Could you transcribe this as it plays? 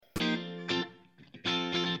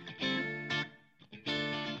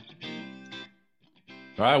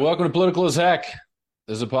All right, welcome to Political as Heck.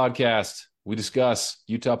 This is a podcast. We discuss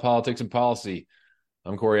Utah politics and policy.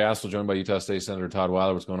 I'm Corey Astle, joined by Utah State Senator Todd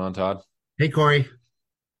Weiler. What's going on, Todd? Hey, Corey.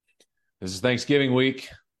 This is Thanksgiving week.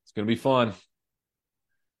 It's going to be fun.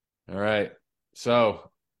 All right.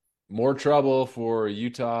 So, more trouble for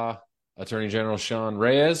Utah Attorney General Sean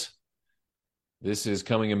Reyes. This is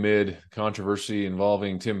coming amid controversy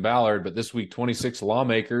involving Tim Ballard, but this week, 26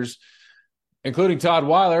 lawmakers, including Todd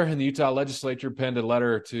Weiler in the Utah legislature, penned a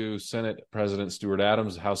letter to Senate President Stuart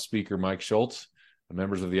Adams, House Speaker Mike Schultz, and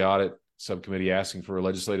members of the audit subcommittee asking for a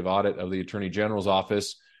legislative audit of the Attorney General's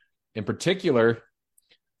office. In particular,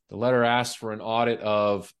 the letter asks for an audit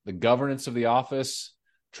of the governance of the office,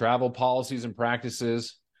 travel policies and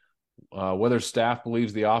practices, whether staff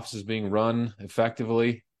believes the office is being run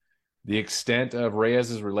effectively, the extent of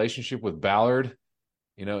Reyes' relationship with Ballard,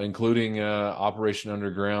 including Operation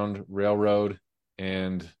Underground Railroad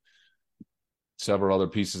and several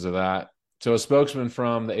other pieces of that. So a spokesman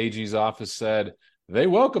from the AG's office said they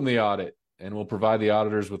welcome the audit and will provide the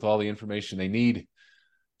auditors with all the information they need.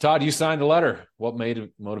 Todd, you signed the letter. What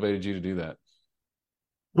motivated you to do that?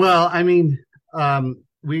 Well, I mean,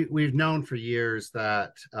 we've known for years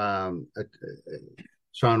that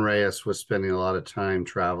Sean Reyes was spending a lot of time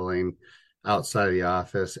traveling outside of the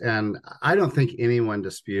office. And I don't think anyone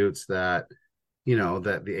disputes that,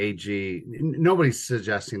 that the AG, nobody's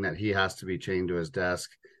suggesting that he has to be chained to his desk,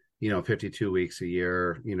 52 weeks a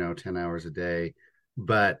year, 10 hours a day.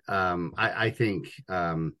 But I think,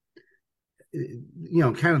 kind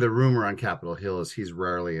of the rumor on Capitol Hill is he's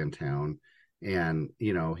rarely in town. And,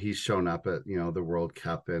 he's shown up at, the World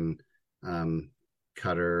Cup in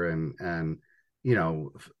Qatar and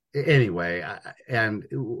anyway,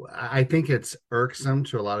 I think it's irksome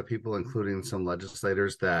to a lot of people, including some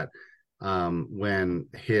legislators, that when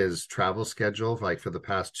his travel schedule, like for the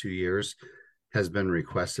past 2 years, has been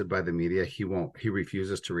requested by the media, he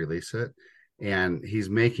refuses to release it. And he's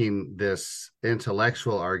making this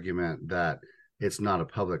intellectual argument that it's not a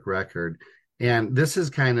public record. And this is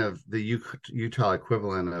kind of the Utah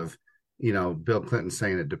equivalent of, Bill Clinton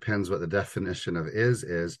saying it depends what the definition of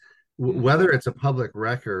is. Whether it's a public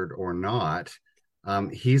record or not,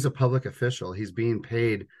 he's a public official. He's being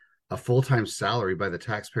paid a full-time salary by the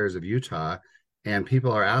taxpayers of Utah. And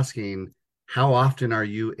people are asking, how often are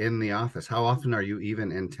you in the office? How often are you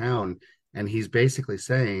even in town? And he's basically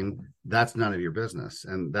saying, that's none of your business.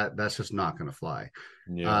 And that's just not going to fly.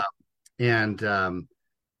 Yeah.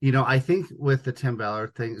 I think with the Tim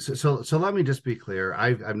Ballard thing, so let me just be clear.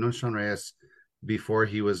 I've known Sean Reyes before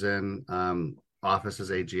he was in office as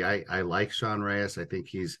AG. I like Sean Reyes. I think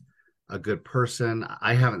he's a good person.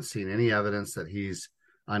 I haven't seen any evidence that he's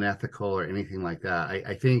unethical or anything like that.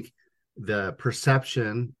 I think the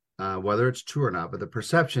perception, whether it's true or not, but the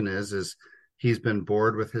perception is he's been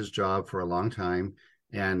bored with his job for a long time,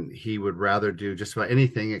 and he would rather do just about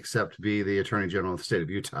anything except be the Attorney General of the state of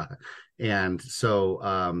Utah. And so,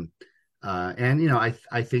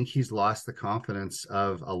 I think he's lost the confidence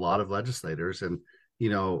of a lot of legislators. And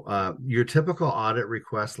your typical audit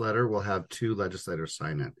request letter will have 2 legislators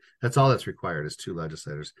sign it. That's all that's required is 2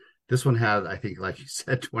 legislators. This one had, I think, like you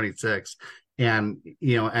said, 26. And,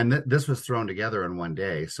 this was thrown together in one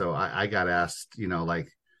day. So I got asked,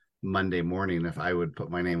 like Monday morning if I would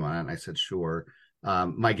put my name on it. And I said, sure.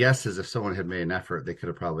 My guess is if someone had made an effort, they could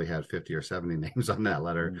have probably had 50 or 70 names on that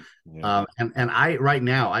letter. Yeah. And I, right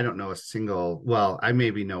now, I don't know a single, well, I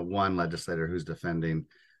maybe know one legislator who's defending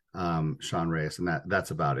Sean Reyes, and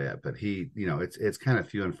that's about it. But he, it's kind of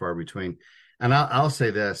few and far between. And I'll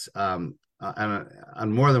say this, on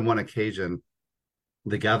more than one occasion,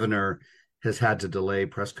 the governor has had to delay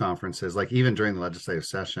press conferences, like even during the legislative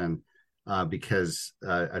session, because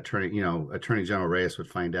Attorney General Reyes would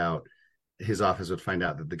find out, his office would find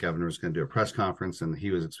out that the governor was going to do a press conference and he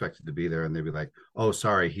was expected to be there, and they'd be like, oh,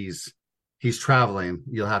 sorry, he's traveling.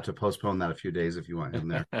 You'll have to postpone that a few days if you want him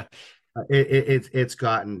there. It's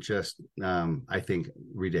gotten just, I think,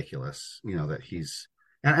 ridiculous, that he's,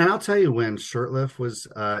 and I'll tell you, when Shurtleff was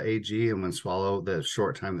AG and when the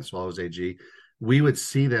short time that Swallow was AG, we would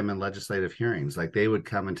see them in legislative hearings. Like they would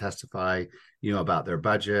come and testify, about their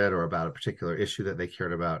budget or about a particular issue that they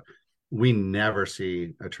cared about. We never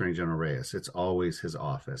see Attorney General Reyes. It's always his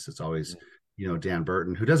office. It's always, Dan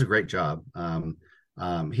Burton, who does a great job.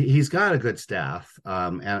 He's got a good staff,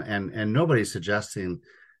 and nobody's suggesting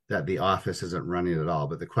that the office isn't running at all.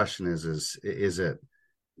 But the question is it,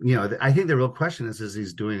 I think the real question is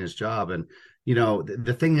he's doing his job. And,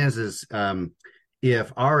 the thing is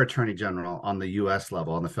if our attorney general on the U.S.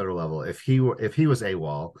 level, on the federal level, if he was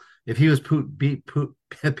AWOL, if he was Pete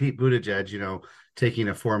Buttigieg, taking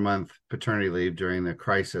a 4-month paternity leave during the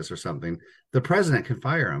crisis or something, the president can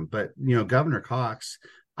fire him. But Governor Cox,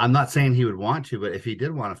 I'm not saying he would want to, but if he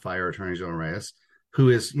did want to fire Attorney General Reyes, who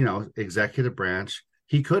is executive branch,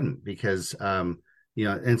 he couldn't because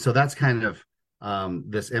and so that's kind of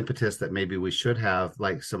this impetus that maybe we should have,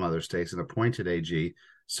 like some other states, an appointed AG.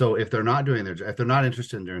 So if they're not if they're not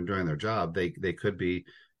interested in doing their job, they could be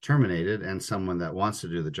terminated, and someone that wants to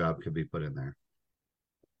do the job could be put in there.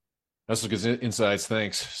 That's good insights.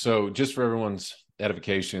 Thanks. So just for everyone's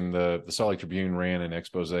edification, the Salt Lake Tribune ran an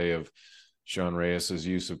expose of Sean Reyes's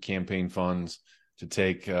use of campaign funds to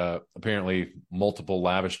take apparently multiple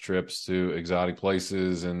lavish trips to exotic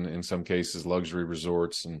places and in some cases luxury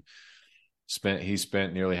resorts, and he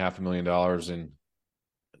spent nearly $500,000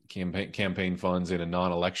 in campaign funds in a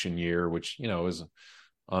non-election year, which is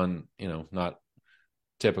not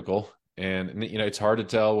typical. And it's hard to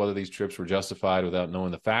tell whether these trips were justified without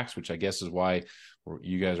knowing the facts, which I guess is why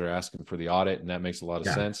you guys are asking for the audit, and that makes a lot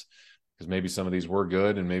of sense, because maybe some of these were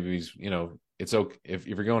good, and maybe these, it's okay if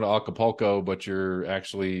you're going to Acapulco but you're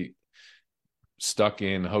actually stuck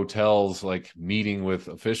in hotels, like meeting with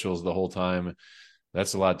officials the whole time.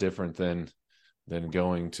 That's a lot different than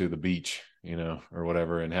going to the beach, or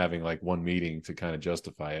whatever, and having like one meeting to kind of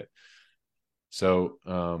justify it. So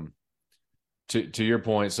to your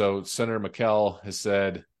point, so Senator McKell has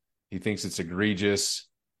said he thinks it's egregious,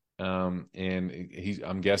 and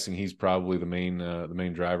I'm guessing he's probably the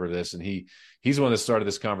main driver of this, and he's the one that started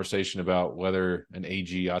this conversation about whether an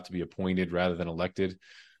AG ought to be appointed rather than elected.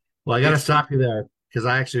 Well, I got to stop you there because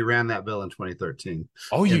I actually ran that bill in 2013.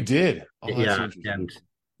 Oh, you did? Oh, yeah,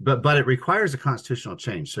 but it requires a constitutional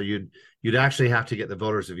change. So you'd actually have to get the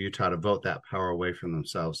voters of Utah to vote that power away from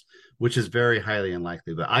themselves, which is very highly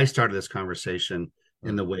unlikely. But I started this conversation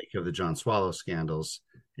in the wake of the John Swallow scandals,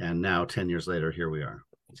 and now 10 years later, here we are.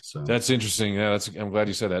 So that's interesting. Yeah, I'm glad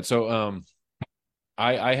you said that. So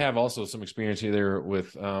I have also some experience either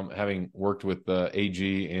with having worked with the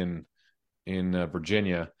AG in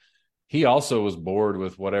Virginia. He also was bored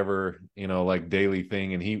with whatever, like daily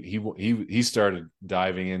thing. And he started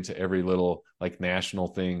diving into every little like national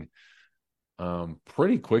thing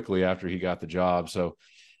pretty quickly after he got the job. So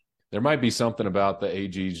there might be something about the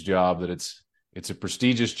AG's job that it's a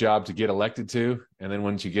prestigious job to get elected to. And then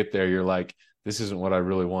once you get there, you're like, this isn't what I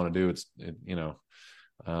really want to do.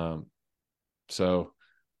 So.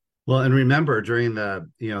 Well, and remember during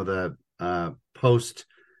the post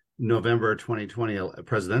November 2020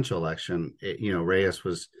 presidential election, Reyes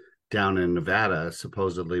was down in Nevada,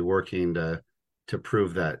 supposedly working to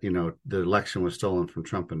prove that the election was stolen from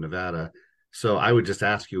Trump in Nevada. So I would just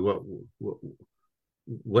ask you,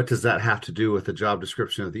 what does that have to do with the job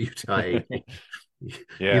description of the Utah AG?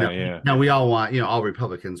 Yeah. Now we all want, all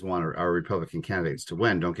Republicans want our Republican candidates to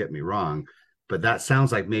win. Don't get me wrong, but that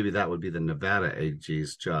sounds like maybe that would be the Nevada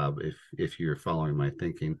AG's job if you're following my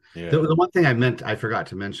thinking. Yeah. The one thing I forgot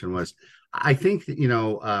to mention was I think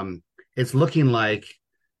that, it's looking like,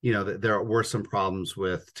 that there were some problems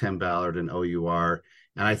with Tim Ballard and OUR.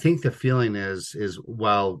 And I think the feeling is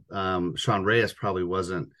while Sean Reyes probably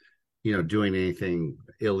wasn't, doing anything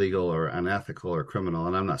illegal or unethical or criminal,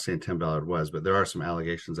 and I'm not saying Tim Ballard was, but there are some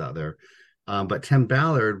allegations out there. But Tim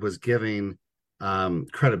Ballard was giving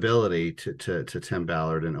credibility to Tim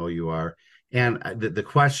Ballard and OUR. And the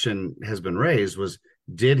question has been raised was,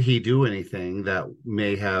 did he do anything that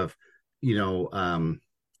may have,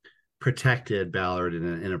 protected Ballard in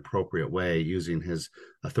an inappropriate way using his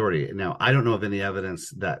authority? Now, I don't know of any evidence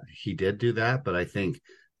that he did do that, but I think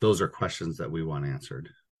those are questions that we want answered.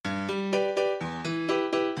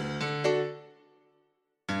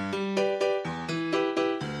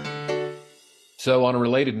 So on a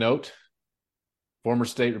related note, former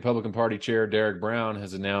state Republican Party chair Derek Brown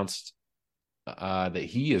has announced that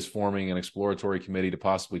he is forming an exploratory committee to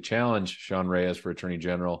possibly challenge Sean Reyes for Attorney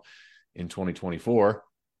General in 2024,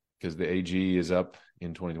 because the AG is up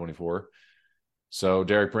in 2024. So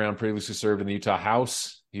Derek Brown previously served in the Utah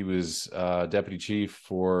House. He was deputy chief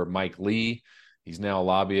for Mike Lee. He's now a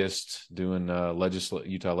lobbyist doing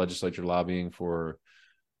Utah legislature lobbying for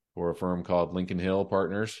a firm called Lincoln Hill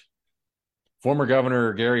Partners. Former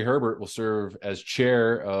Governor Gary Herbert will serve as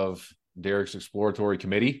chair of Derek's exploratory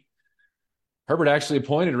committee. Herbert actually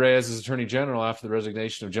appointed Reyes as Attorney General after the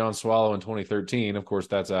resignation of John Swallow in 2013. Of course,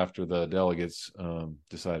 that's after the delegates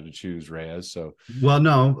decided to choose Reyes. So, well,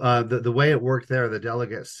 no, the way it worked there, the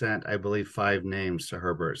delegates sent, I believe, 5 names to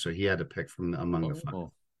Herbert, so he had to pick from among the 5.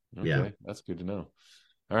 Okay, yeah, that's good to know.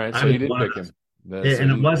 All right, so you did pick him. So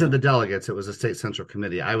And it he, wasn't the delegates, it was the state central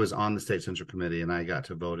committee. I was on the state central committee and I got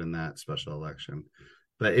to vote in that special election.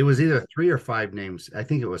 But it was either 3 or 5 names. I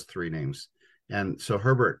think it was 3 names. And so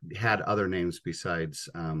Herbert had other names besides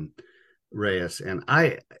Reyes. And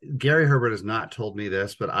Gary Herbert has not told me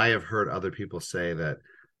this, but I have heard other people say that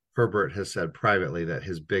Herbert has said privately that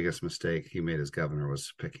his biggest mistake he made as governor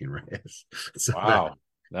was picking Reyes. So that, wow,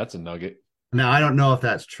 that's a nugget. now I don't know if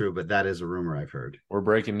that's true, but that is a rumor I've heard. We're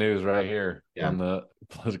breaking news right here Yeah. on the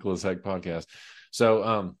Political as Heck podcast.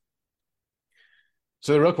 So,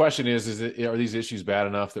 so the real question are these issues bad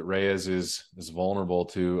enough that Reyes is vulnerable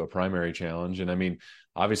to a primary challenge? And I mean,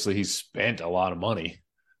 obviously he's spent a lot of money,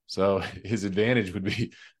 so his advantage would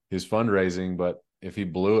be his fundraising. But if he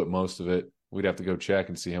blew it, most of it, we'd have to go check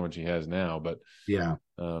and see how much he has now. But Yeah.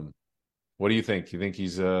 what do you think? Do you think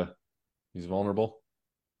he's vulnerable?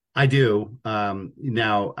 I do.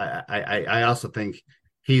 Now, I also think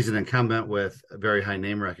he's an incumbent with a very high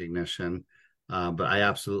name recognition, but I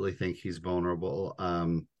absolutely think he's vulnerable.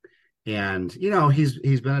 And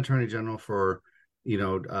he's been attorney general for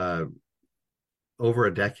over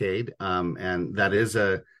a decade, and that is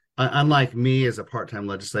unlike me as a part-time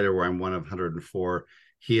legislator where I'm one of 104.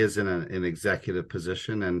 He is in an executive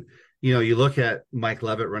position, and you look at Mike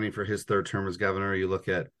Leavitt running for his third term as governor. You look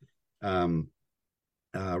at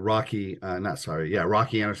Rocky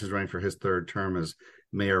Anderson's running for his third term as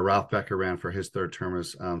mayor. Ralph Becker ran for his third term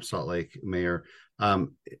as Salt Lake mayor.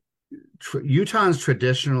 Utahns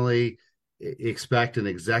traditionally expect an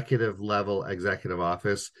executive level executive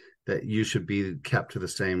office that you should be kept to the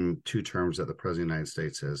same 2 terms that the president of the United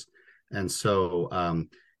States is. And so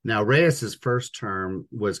now Reyes's first term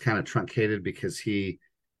was kind of truncated because he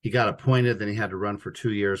got appointed, then he had to run for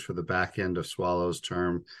 2 years for the back end of Swallow's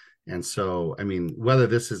term. And so, I mean, whether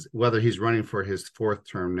he's running for his 4th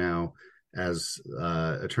term now as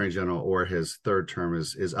attorney general or his 3rd term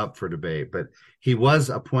is up for debate. But he was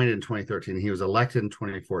appointed in 2013. He was elected in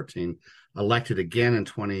 2014, elected again in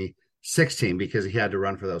 2016 because he had to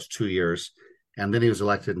run for those 2 years. And then he was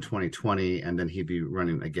elected in 2020, and then he'd be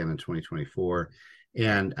running again in 2024.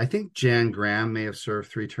 And I think Jan Graham may have served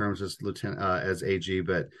 3 terms as as AG,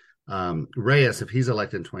 but Reyes, if he's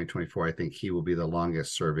elected in 2024, I think he will be the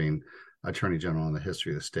longest serving attorney general in the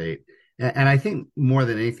history of the state. And I think more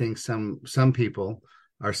than anything, some people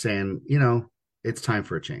are saying, it's time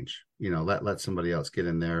for a change. Let somebody else get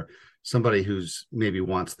in there, somebody who's maybe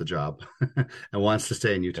wants the job and wants to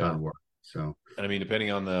stay in Utah and work. So, and I mean,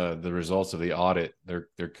 depending on the results of the audit, there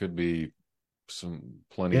could be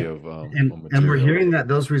plenty of and we're hearing that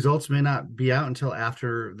those results may not be out until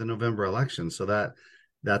after the November election. So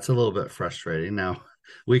that's a little bit frustrating. Now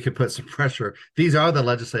we could put some pressure. These are the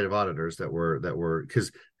legislative auditors that were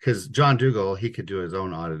because John Dougal, he could do his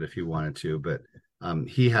own audit if he wanted to, but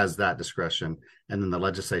he has that discretion. And then the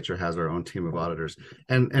legislature has our own team of auditors.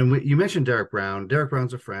 And you mentioned Derek Brown. Derek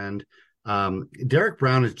Brown's a friend. Derek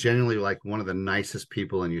Brown is genuinely like one of the nicest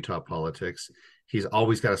people in Utah politics. He's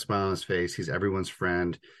always got a smile on his face. He's everyone's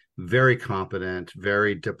friend, very competent,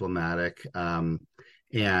 very diplomatic. And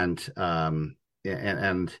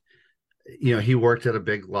he worked at a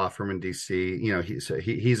big law firm in DC.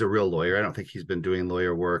 He's a real lawyer. I don't think he's been doing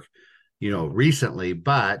lawyer work, recently,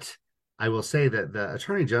 but I will say that the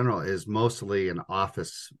attorney general is mostly an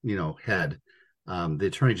office, head. The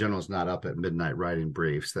attorney general is not up at midnight writing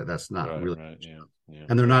briefs. That's not really, right. Yeah.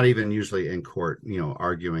 And they're not even usually in court,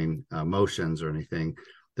 arguing motions or anything.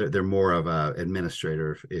 They're more of a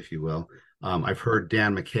administrator, if you will. I've heard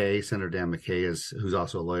Senator Dan McKay who's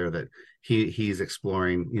also a lawyer, that he's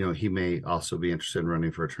exploring, he may also be interested in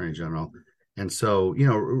running for attorney general. And so,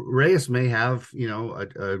 Reyes may have,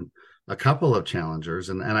 a couple of challengers.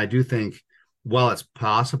 And I do think, while it's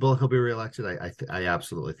possible he'll be reelected, I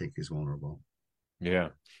absolutely think he's vulnerable. Yeah,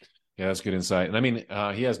 that's good insight. And I mean,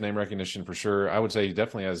 he has name recognition for sure. I would say he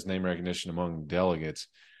definitely has name recognition among delegates.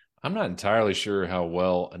 I'm not entirely sure how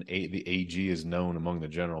well the AG is known among the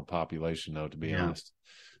general population, though, to be honest.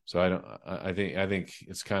 So I think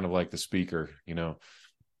it's kind of like the speaker,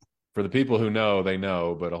 for the people who know, they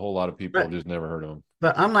know, but a whole lot of people have just never heard of him.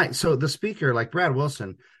 But so the speaker, like Brad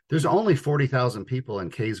Wilson, there's only 40,000 people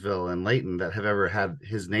in Kaysville and Layton that have ever had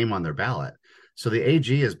his name on their ballot. So the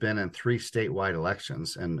AG has been in 3 statewide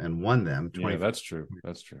elections and won them. Yeah, that's true.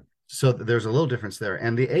 So there's a little difference there.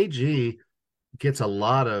 And the AG gets a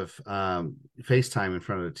lot of FaceTime in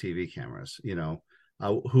front of the TV cameras,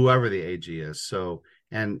 whoever the AG is. So,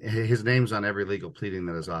 and his name's on every legal pleading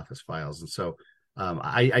that his office files. And so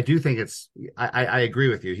I do think I agree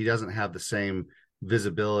with you. He doesn't have the same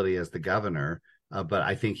visibility as the governor, but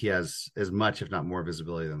I think he has as much, if not more,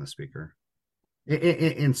 visibility than the speaker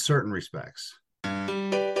in certain respects.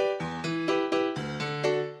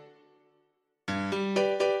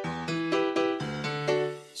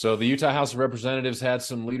 So the Utah House of Representatives had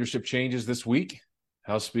some leadership changes this week.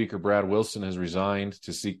 House Speaker Brad Wilson has resigned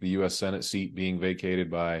to seek the U.S. Senate seat being vacated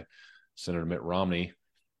by Senator Mitt Romney.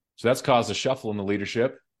 So that's caused a shuffle in the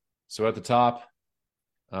leadership. So at the top,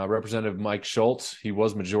 Representative Mike Schultz, he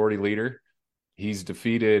was majority leader. He's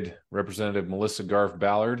defeated Representative Melissa Garf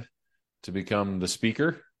Ballard to become the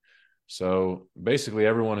speaker. So basically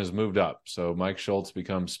everyone has moved up. So Mike Schultz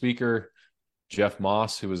becomes speaker. Jeff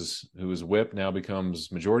Moss, who was whip, now becomes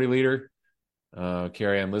majority leader.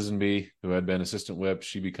 Carrie Ann Lisenby, who had been assistant whip,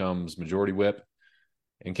 she becomes majority whip.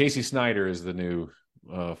 And Casey Snyder is the new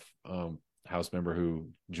House member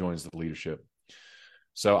who joins the leadership.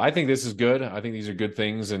 So I think this is good. I think these are good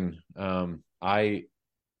things. And I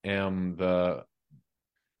am the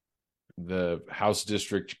House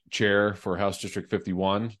District Chair for House District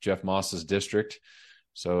 51, Jeff Moss's district.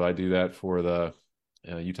 So I do that for the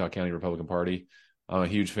Utah County Republican Party. I'm a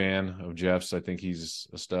huge fan of Jeff's. I think he's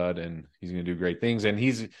a stud and he's going to do great things. And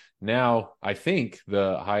he's now, I think,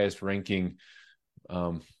 the highest ranking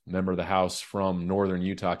member of the House from Northern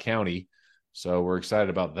Utah County. So we're excited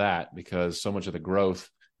about that because so much of the growth,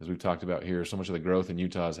 as we've talked about here, so much of the growth in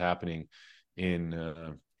Utah is happening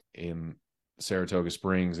in Saratoga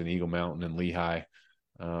Springs and Eagle Mountain and Lehigh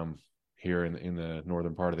here in the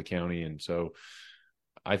northern part of the county. And so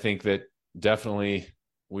I think that definitely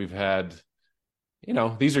we've had,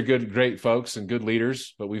 these are great folks and good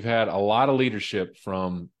leaders, but we've had a lot of leadership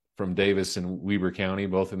from Davis and Weber County,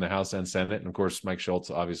 both in the House and Senate. And of course, Mike Schultz,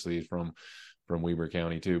 obviously from Weber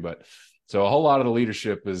County too. But so a whole lot of the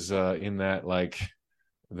leadership is in that,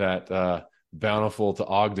 that Bountiful to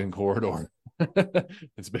Ogden corridor.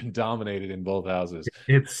 It's been dominated in both houses.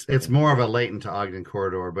 It's more of a Layton to Ogden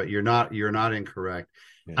corridor, but you're not incorrect.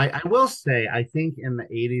 Yeah. I will say, I think in the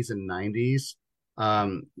 80s and 90s,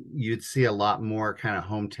 you'd see a lot more kind of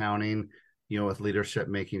hometowning, with leadership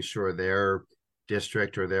making sure their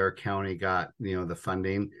district or their county got, the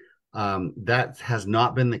funding. That has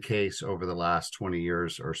not been the case over the last 20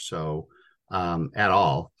 years or so at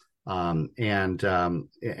all. And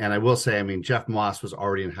I will say, I mean, Jeff Moss was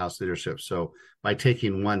already in House leadership. So by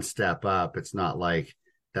taking one step up, it's not like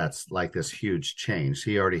that's like this huge change.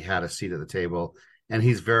 He already had a seat at the table and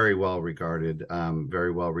he's very well regarded,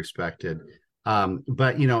 very well respected.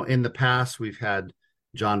 But, in the past, we've had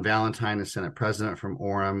John Valentine as Senate president from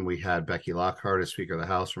Orem. We had Becky Lockhart as Speaker of the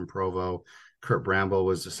House from Provo. Kurt Bramble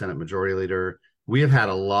was the Senate majority leader. We have had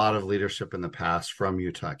a lot of leadership in the past from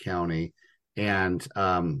Utah County. And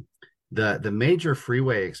the major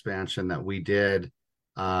freeway expansion that we did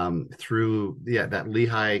through that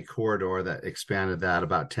Lehigh corridor that expanded that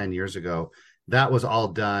about 10 years ago, that was all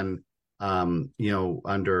done under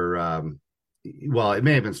it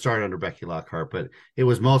may have been started under Becky Lockhart, but it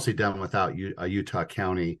was mostly done without a Utah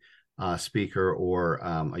County speaker or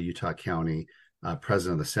a Utah County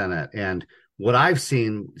president of the Senate. And what I've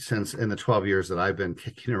seen since in the 12 years that I've been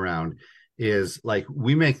kicking around is like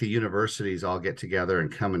we make the universities all get together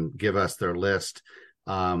and come and give us their list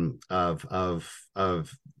of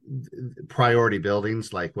priority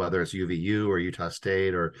buildings, like whether it's UVU or Utah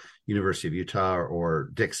State or University of Utah or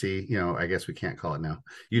Dixie, I guess we can't call it now,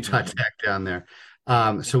 Utah Tech down there.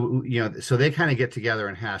 So they kind of get together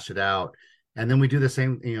and hash it out. And then we do the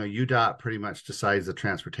same, UDOT pretty much decides the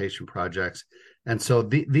transportation projects. And so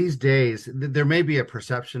these days, there may be a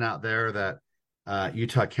perception out there that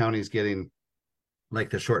Utah County is getting like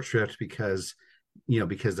the short shrift because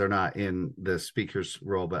they're not in the speaker's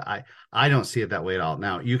role, but I don't see it that way at all.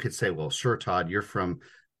 Now you could say, well, sure, Todd, you're from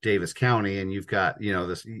Davis County and you've got,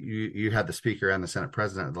 this, you had the speaker and the Senate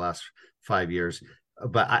president in the last 5 years,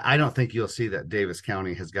 but I don't think you'll see that Davis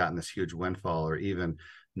County has gotten this huge windfall or even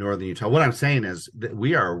Northern Utah. What I'm saying is that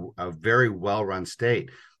we are a very well-run state.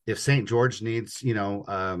 If St. George needs,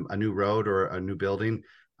 a new road or a new building,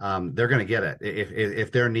 they're going to get it.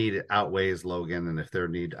 If their need outweighs Logan and if their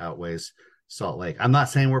need outweighs Salt Lake. I'm not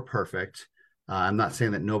saying we're perfect. I'm not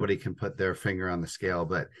saying that nobody can put their finger on the scale,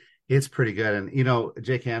 but it's pretty good. And,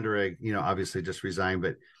 Jake Anderegg, obviously just resigned,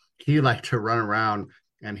 but he liked to run around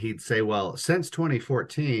and he'd say, well, since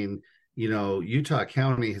 2014, Utah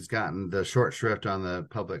County has gotten the short shrift on the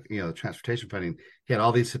public, the transportation funding. He had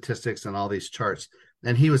all these statistics and all these charts,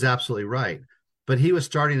 and he was absolutely right. But he was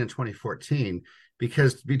starting in 2014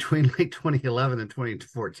 because between like 2011 and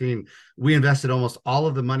 2014, we invested almost all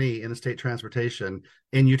of the money in the state transportation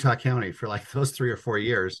in Utah County for like those 3 or 4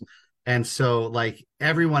 years. And so like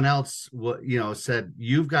everyone else, said,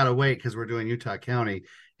 you've got to wait because we're doing Utah County.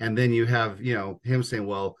 And then you have, him saying,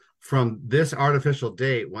 well, from this artificial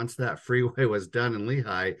date, once that freeway was done in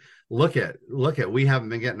Lehigh, look at, we haven't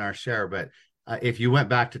been getting our share, but If you went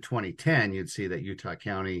back to 2010, you'd see that Utah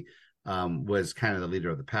County was kind of the leader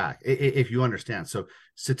of the pack, if you understand. So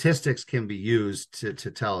statistics can be used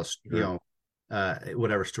to tell us, Sure.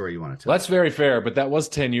 whatever story you want to Well, tell. that's very fair, but that was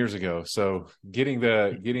 10 years ago. So getting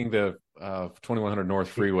the 2100 North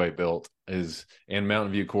Freeway built is and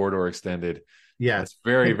Mountain View corridor extended. Yeah. That's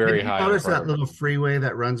very, Have very you high on the noticed that priority. little freeway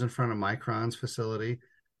that runs in front of Micron's facility?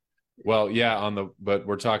 Well, yeah, but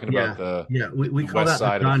we're talking about Yeah, the yeah. We the call west that the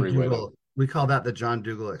side of the John freeway, though. Dougal. We call that the John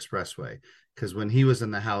Dougal Expressway because when he was in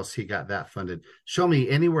the House, he got that funded. Show me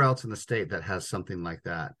anywhere else in the state that has something like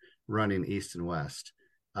that running east and west,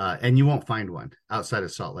 and you won't find one outside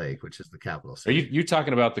of Salt Lake, which is the capital Are city. you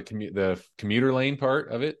talking about the commuter lane part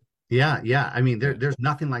of it? Yeah, yeah. I mean, Yeah. there's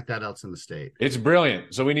nothing like that else in the state. It's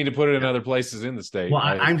brilliant. So we need to put it in Yeah. other places in the state. Well,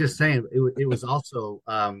 I'm just saying it was also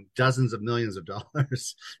dozens of millions of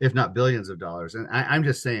dollars, if not billions of dollars. And I'm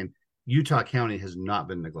just saying Utah County has not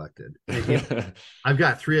been neglected. I've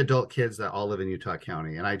got 3 adult kids that all live in Utah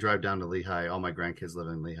County, and I drive down to Lehigh. All my grandkids live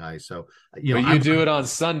in Lehigh. So, But you I'm do it on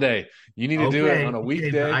Sunday. You need to do it on okay. a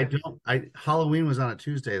Okay, but I weekday. don't. Halloween was on a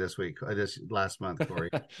Tuesday this week, this last month, Corey.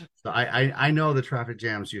 So I know the traffic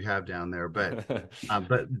jams you have down there,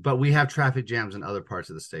 but we have traffic jams in other parts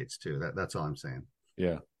of the states too. That's all I'm saying.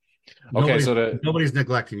 Yeah. Okay, Nobody's so to nobody's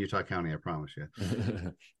neglecting Utah County, I promise you.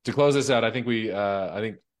 to close this out, I think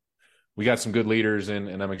we got some good leaders and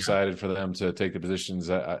I'm Yeah. excited for them to take the positions.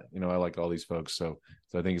 I like all these folks, so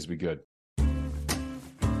I think it's be good.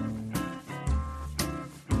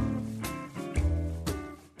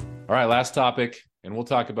 All right, last topic, and we'll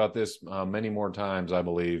talk about this many more times, I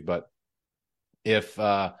believe. But if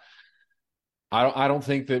I don't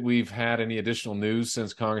think that we've had any additional news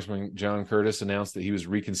since Congressman John Curtis announced that he was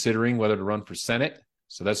reconsidering whether to run for Senate.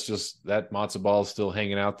 So that's just that matzo ball is still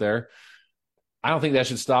hanging out there. I don't think that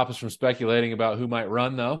should stop us from speculating about who might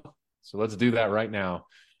run, though. So let's do that right now.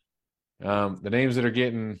 The names that are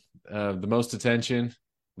getting the most attention: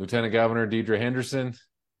 Lieutenant Governor Deidre Henderson,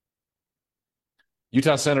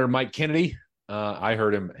 Utah Senator Mike Kennedy. I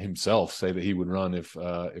heard him himself say that he would run if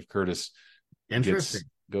Curtis Interesting.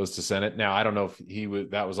 goes to Senate. Now I don't know if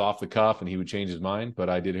that was off the cuff and he would change his mind, but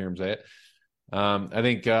I did hear him say it. I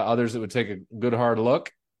think others that would take a good hard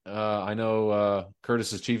look. I know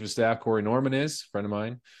Curtis's chief of staff Corey Norman is a friend of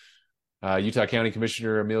mine. Utah County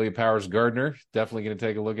Commissioner Amelia Powers Gardner definitely going to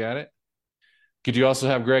take a look at it. Could you also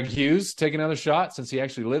have Greg Hughes take another shot since he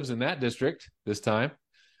actually lives in that district this time?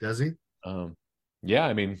 Does he? Yeah,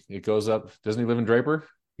 I mean it goes up. Doesn't he live in Draper?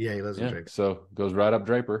 Yeah, he lives in Yeah, Draper. so goes right up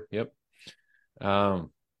Draper. Yep.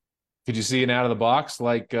 Could you see an out of the box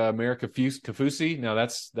like Mayor Kafusi? Now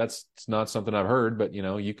that's not something I've heard, but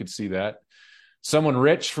you could see that. Someone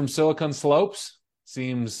rich from Silicon Slopes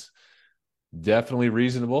seems definitely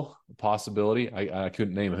reasonable possibility. I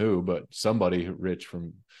couldn't name who, but somebody rich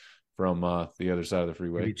from the other side of the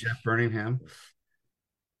freeway. Maybe Jeff Birmingham.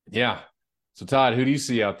 Yeah. So Todd, who do you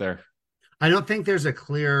see out there? I don't think there's a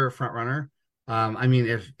clear front runner. I mean,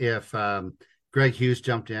 if Greg Hughes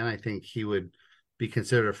jumped in, I think he would be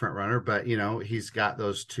considered a front runner. But he's got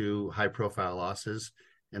those 2 high profile losses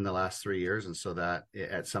in the last 3 years, and so that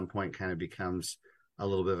at some point kind of becomes a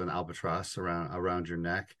little bit of an albatross around your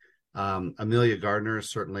neck. Amelia Gardner is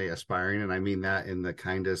certainly aspiring, and I mean that in the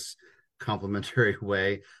kindest complimentary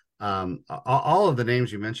way. All of the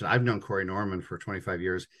names you mentioned, I've known Corey Norman for 25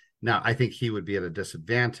 years. Now, I think he would be at a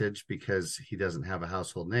disadvantage because he doesn't have a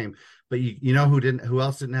household name. But you know who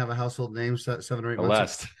else didn't have a household name 7 or 8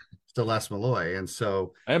 months ago? Celeste Malloy, and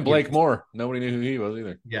so and Blake Moore. Nobody knew who he was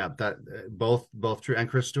either. Yeah, that both true, and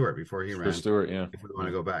Chris Stewart before he ran. Chris Stewart, yeah. If we want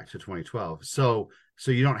to go back to 2012, so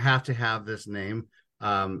you don't have to have this name,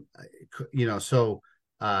 So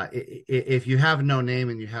if you have no name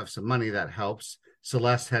and you have some money, that helps.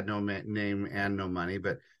 Celeste had no name and no money,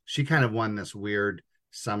 but she kind of won this weird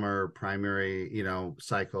summer primary,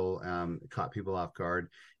 cycle, caught people off guard.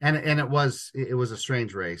 And it was a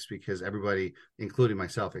strange race because everybody, including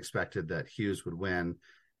myself, expected that Hughes would win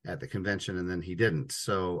at the convention, and then he didn't.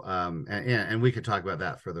 So, and we could talk about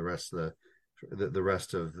that for the rest of the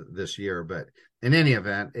rest of this year. But in any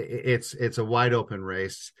event, it's a wide open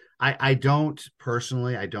race. I don't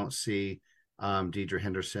see Deidre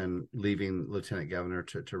Henderson leaving lieutenant governor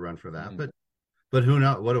to run for that. But who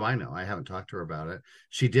knows? What do I know? I haven't talked to her about it.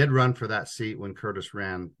 She did run for that seat when Curtis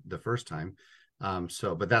ran the first time.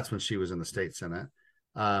 But that's when she was in the state Senate.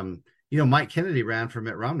 Mike Kennedy ran for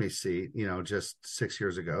Mitt Romney's seat, just 6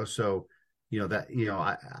 years ago. So,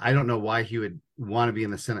 I don't know why he would want to be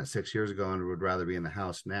in the Senate 6 years ago and would rather be in the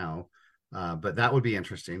House now. But that would be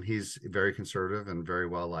interesting. He's very conservative and very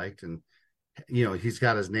well liked. And, he's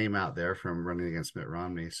got his name out there from running against Mitt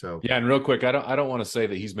Romney. So Yeah, and real quick, I don't want to say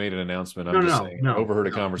that he's made an announcement. I'm no, just no, saying I no, overheard a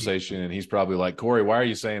no. conversation, and he's probably like, Corey, why are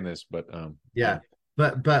you saying this? But yeah,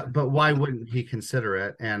 Yeah. But why wouldn't he consider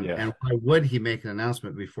it? yeah, And why would he make an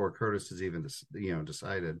announcement before Curtis has even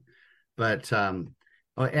decided? But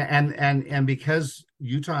and because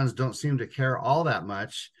Utahns don't seem to care all that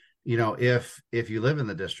much, if you live in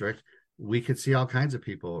the district, we could see all kinds of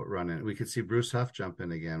people running. We could see Bruce Huff jump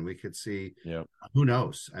in again. We could see yeah, who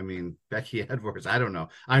knows? I mean, Becky Edwards. I don't know.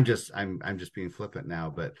 I'm just being flippant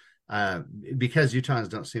now, but because Utahns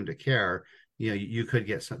don't seem to care, you could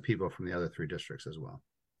get some people from the other three districts as well.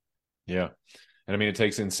 yeah. And I mean, it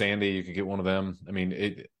takes in Sandy. You could get one of them. I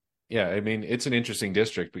mean, yeah. I mean, it's an interesting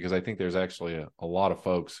district because I think there's actually a lot of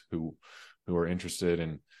folks who are interested,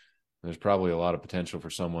 and there's probably a lot of potential for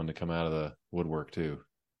someone to come out of the woodwork too.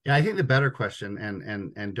 Yeah, I think the better question,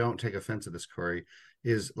 and don't take offense to this, Corey,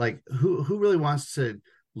 is like who really wants to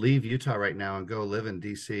leave Utah right now and go live in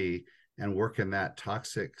DC and work in that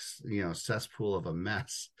toxic, cesspool of a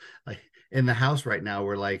mess. Like in the house right now,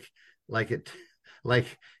 we're like it,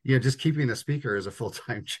 like just keeping the speaker is a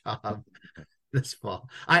full-time job this fall.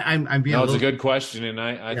 I'm being No, a it's a little, good question, and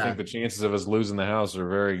I yeah, think the chances of us losing the house are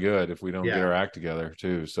very good if we don't get yeah, our act together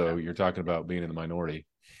too. yeah, So you're talking about being in the minority.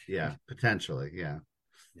 yeah, potentially, yeah.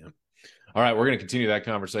 Yeah. All right, we're going to continue that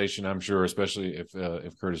conversation, I'm sure, especially if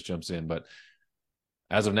Curtis jumps in. But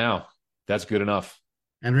as of now, that's good enough.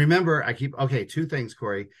 And remember, okay, two things,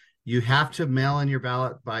 Corey. You have to mail in your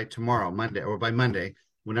ballot by tomorrow, Monday, or by Monday,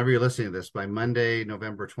 whenever you're listening to this, by Monday,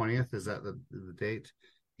 November 20th. Is that the date?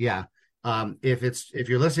 Yeah. If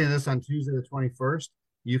you're listening to this on Tuesday the 21st,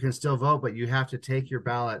 you can still vote, but you have to take your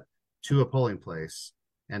ballot to a polling place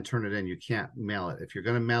and turn it in. You can't mail it. If you're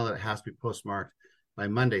going to mail it, it has to be postmarked by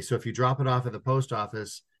Monday. So if you drop it off at the post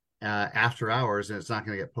office after hours and it's not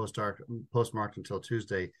going to get postmarked until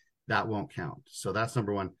Tuesday, that won't count. So that's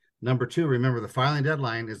number one. Number two, remember the filing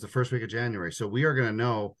deadline is the first week of January. So we are going to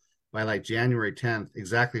know by like January 10th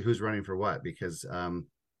exactly who's running for what, because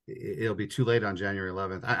it'll be too late on January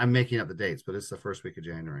 11th. I'm making up the dates, but it's the first week of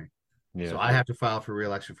January. Yeah. So I have to file for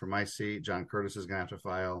reelection for my seat. John Curtis is going to have to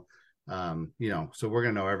file. So we're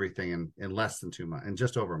going to know everything in less than 2 months, in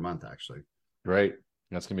just over a month, actually. Great.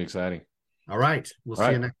 That's going to be exciting. All right. We'll All see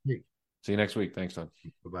right. you next week. See you next week. Thanks, Tom.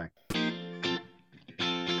 Bye-bye.